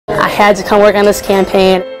had to come work on this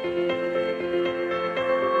campaign.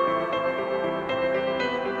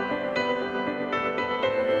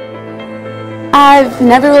 I've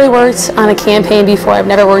never really worked on a campaign before. I've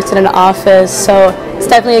never worked in an office, so it's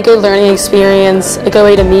definitely a good learning experience, a good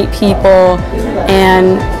way to meet people,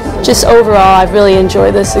 and just overall I've really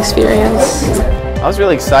enjoyed this experience. I was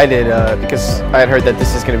really excited because I had heard that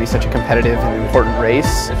this is going to be such a competitive and important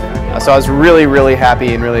race. So I was really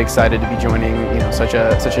happy and really excited to be joining, such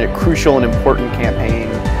a crucial and important campaign.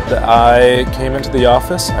 I came into the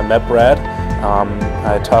office, I met Brad,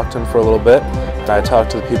 I talked to him for a little bit, I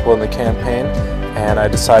talked to the people in the campaign, and I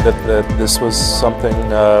decided that this was something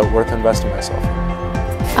worth investing myself in.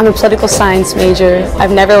 I'm a political science major.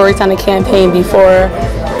 I've never worked on a campaign before,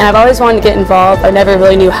 and I've always wanted to get involved. I never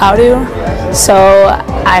really knew how to. So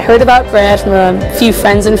I heard about Brad from a few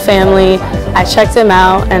friends and family. I checked him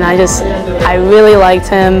out, and I really liked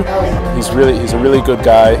him. He's a really good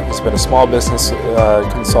guy. He's been a small business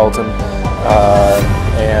consultant,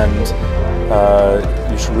 and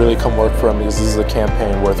you should really come work for him because this is a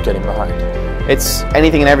campaign worth getting behind. It's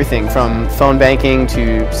anything and everything from phone banking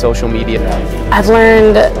to social media. I've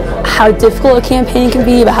learned how difficult a campaign can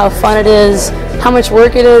be, but how fun it is, how much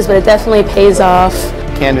work it is, but it definitely pays off.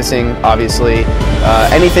 Canvassing, obviously,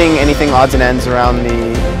 anything odds and ends around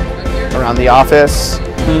the office.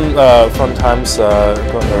 Fun times.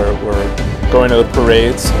 We're going to the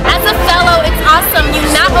parades. As a fellow, it's awesome. You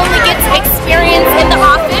not only get to experience in the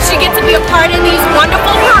office, you get to be a part of these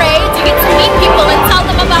wonderful parades. You get to meet people and tell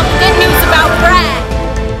them about the good news about Brad.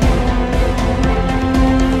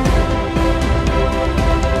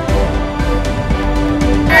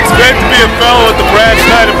 It's great to be a fellow at the Brad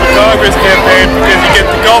Schneider for Congress campaign because you get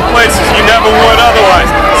to go places you never would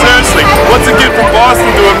otherwise. Seriously, what's a kid from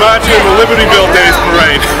Boston to imagine in the Libertyville Days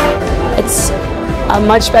parade? It's a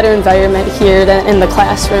much better environment here than in the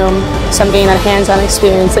classroom, so I'm getting that hands-on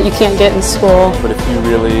experience that you can't get in school. But if you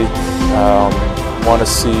really want to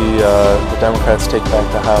see the Democrats take back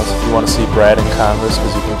the House, if you want to see Brad in Congress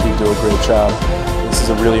because you think he'd do a great job, this is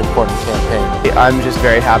a really important campaign. I'm just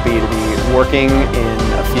very happy to be working in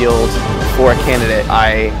a field for a candidate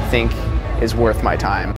I think is worth my time.